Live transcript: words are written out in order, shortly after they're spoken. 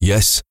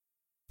Yes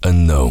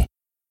and no.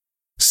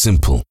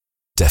 Simple,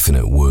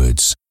 definite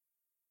words.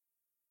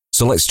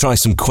 So let's try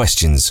some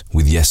questions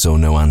with yes or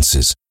no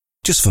answers,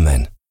 just for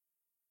men.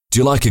 Do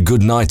you like a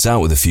good night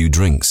out with a few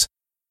drinks?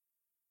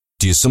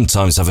 Do you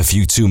sometimes have a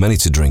few too many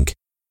to drink?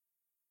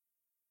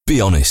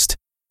 Be honest,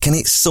 can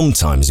it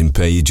sometimes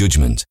impair your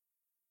judgment?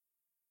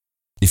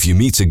 If you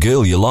meet a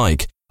girl you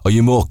like, are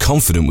you more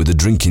confident with a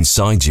drink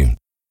inside you?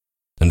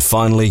 And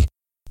finally,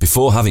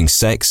 before having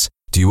sex,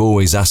 do you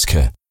always ask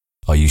her,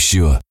 are you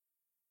sure?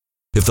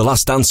 If the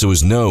last answer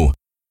was no,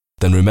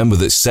 then remember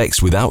that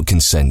sex without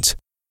consent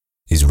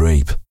is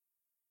rape.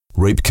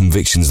 Rape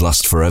convictions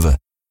last forever,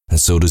 and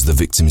so does the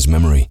victim's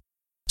memory.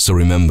 So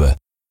remember,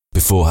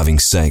 before having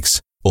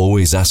sex,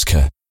 always ask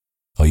her,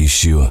 are you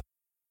sure?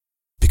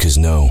 Because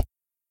no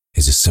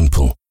is a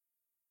simple,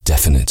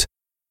 definite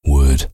word.